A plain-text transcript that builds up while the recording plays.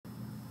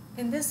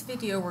In this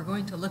video, we're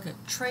going to look at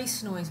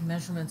trace noise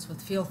measurements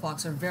with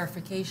FieldFox, or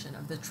verification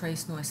of the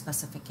trace noise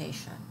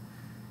specification.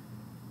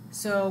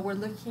 So we're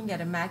looking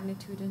at a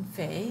magnitude and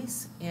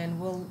phase, and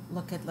we'll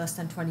look at less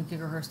than 20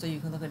 gigahertz, so you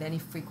can look at any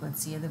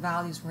frequency. And the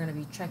values we're going to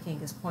be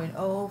checking is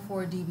 0.004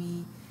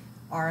 dB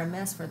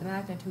RMS for the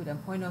magnitude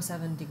and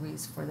 0.07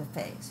 degrees for the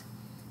phase.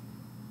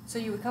 So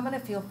you would come into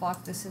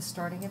FieldFox. This is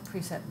starting at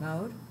preset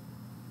mode.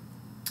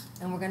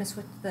 And we're going to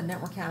switch to the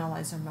network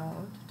analyzer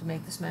mode to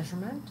make this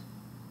measurement.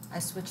 I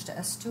switch to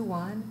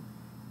S21,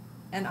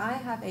 and I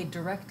have a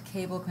direct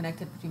cable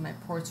connected between my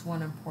ports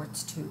 1 and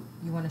ports 2.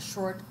 You want a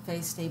short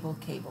phase stable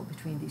cable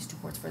between these two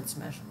ports for this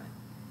measurement.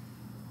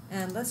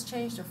 And let's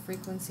change the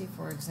frequency,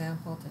 for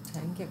example, to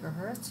 10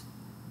 gigahertz.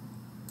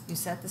 You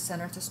set the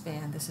center to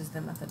span. This is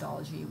the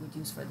methodology you would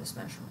use for this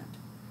measurement.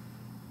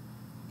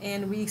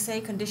 And we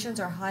say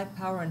conditions are high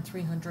power and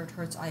 300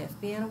 hertz IF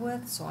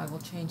bandwidth, so I will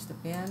change the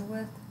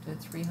bandwidth to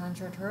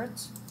 300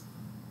 hertz.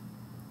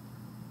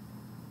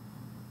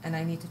 And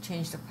I need to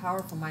change the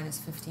power from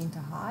 -15 to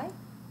high.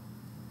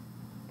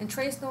 And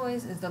trace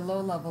noise is the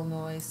low-level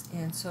noise,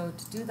 and so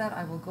to do that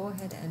I will go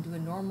ahead and do a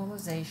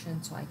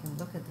normalization so I can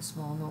look at the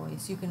small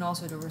noise. You can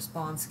also do a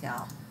response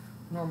scale.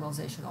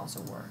 Normalization also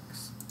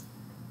works.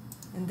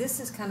 And this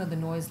is kind of the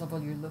noise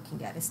level you're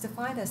looking at. It's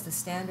defined as the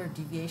standard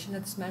deviation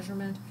of this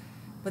measurement,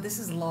 but this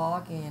is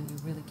log, and you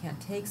really can't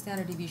take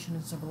standard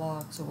deviations of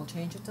log, so we'll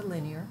change it to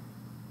linear.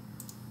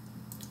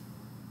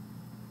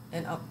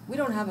 And we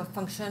don't have a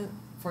function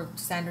for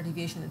standard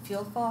deviation in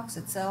FieldFox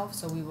itself,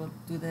 so we will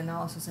do the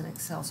analysis in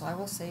Excel. So I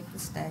will save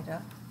this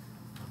data,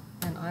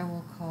 and I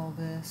will call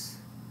this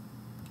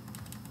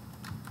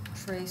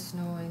trace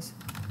noise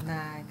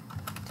mag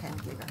 10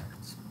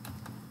 gigahertz.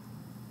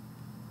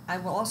 I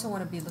will also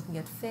want to be looking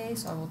at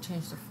phase, so I will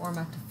change the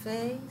format to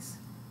phase.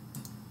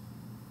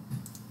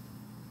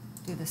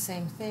 Do the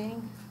same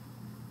thing,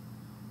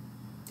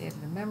 data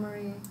to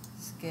memory,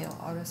 scale,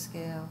 auto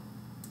scale,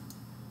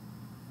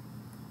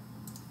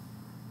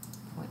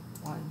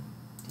 0.1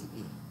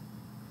 dB.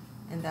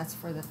 And that's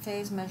for the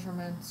phase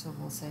measurement, so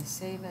we'll say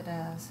save it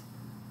as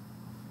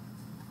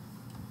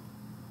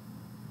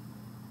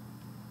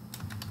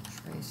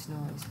trace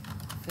noise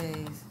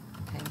phase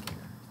 10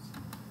 gigahertz.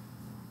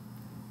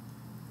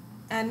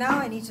 And now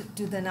I need to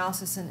do the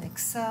analysis in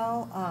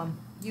Excel.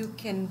 You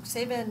can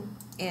save it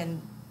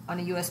on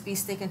a USB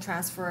stick and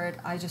transfer it.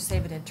 I just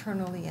save it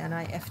internally, and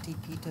I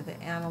FTP to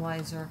the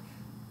analyzer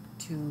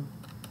to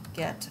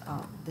get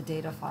the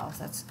data files.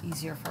 That's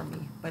easier for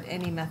me, but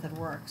any method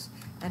works.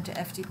 And to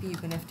FTP, you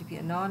can FTP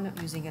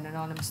using an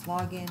anonymous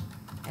login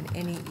and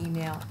any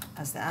email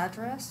as the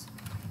address.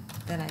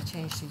 Then I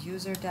change to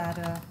user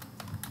data,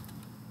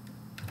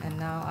 and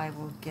now I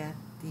will get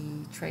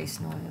the trace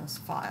noise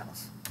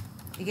files.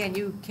 Again,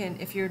 you can,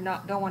 if you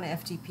don't want to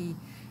FTP,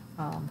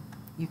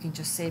 you can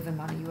just save them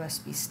on a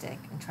USB stick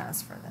and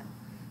transfer them.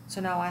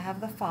 So now I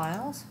have the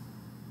files,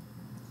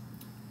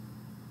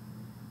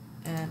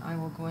 and I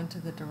will go into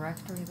the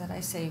directory that I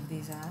saved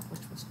these at,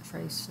 which was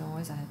trace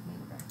noise. I had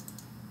made it there.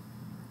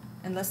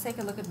 And let's take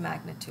a look at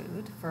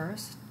magnitude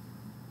first.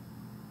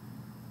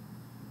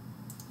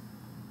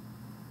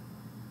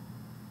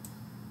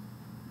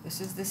 This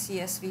is the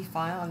CSV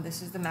file, and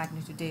this is the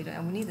magnitude data,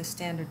 and we need the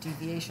standard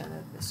deviation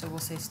of this. So we'll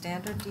say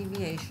standard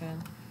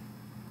deviation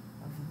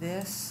of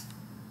this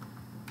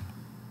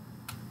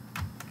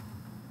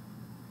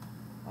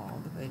all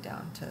the way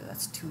down to,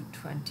 that's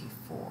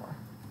 224.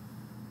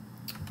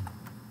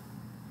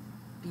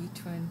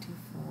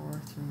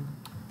 B24 through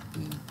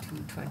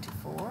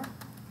B224.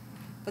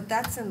 But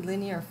that's in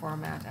linear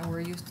format, and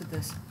we're used to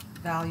this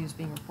values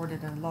being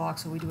reported in log,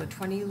 so we do a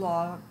 20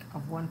 log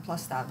of 1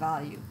 plus that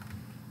value.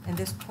 And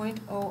this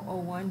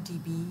 0.001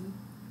 dB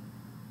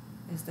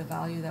is the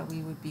value that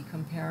we would be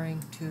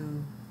comparing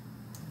to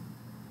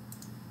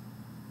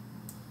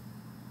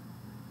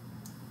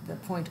the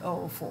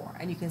 0.004,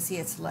 and you can see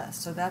it's less.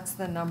 So that's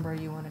the number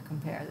you want to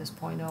compare, this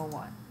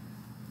 0.01.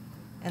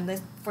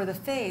 And for the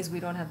phase, we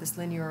don't have this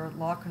linear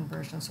log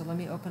conversion, so let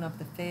me open up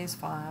the phase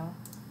file.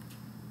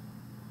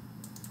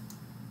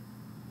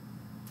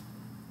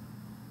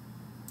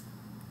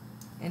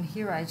 And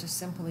here I just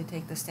simply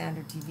take the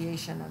standard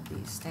deviation of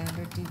these,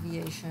 standard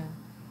deviation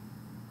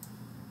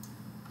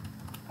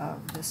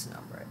of this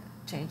number.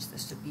 Change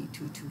this to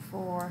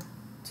B224,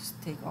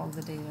 just take all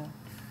the data,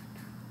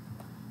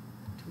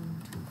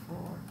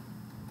 224.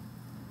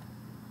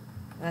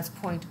 That's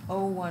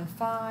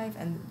 0.015,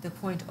 and the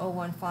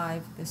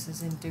 0.015, this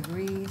is in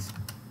degrees.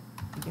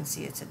 You can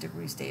see it's a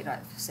degrees data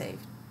I've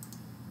saved.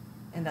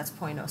 And that's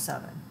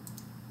 0.07.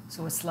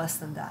 So it's less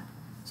than that.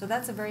 So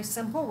that's a very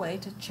simple way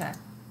to check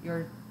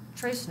your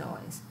trace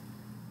noise.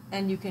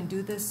 And you can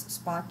do this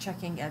spot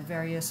checking at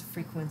various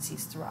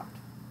frequencies throughout.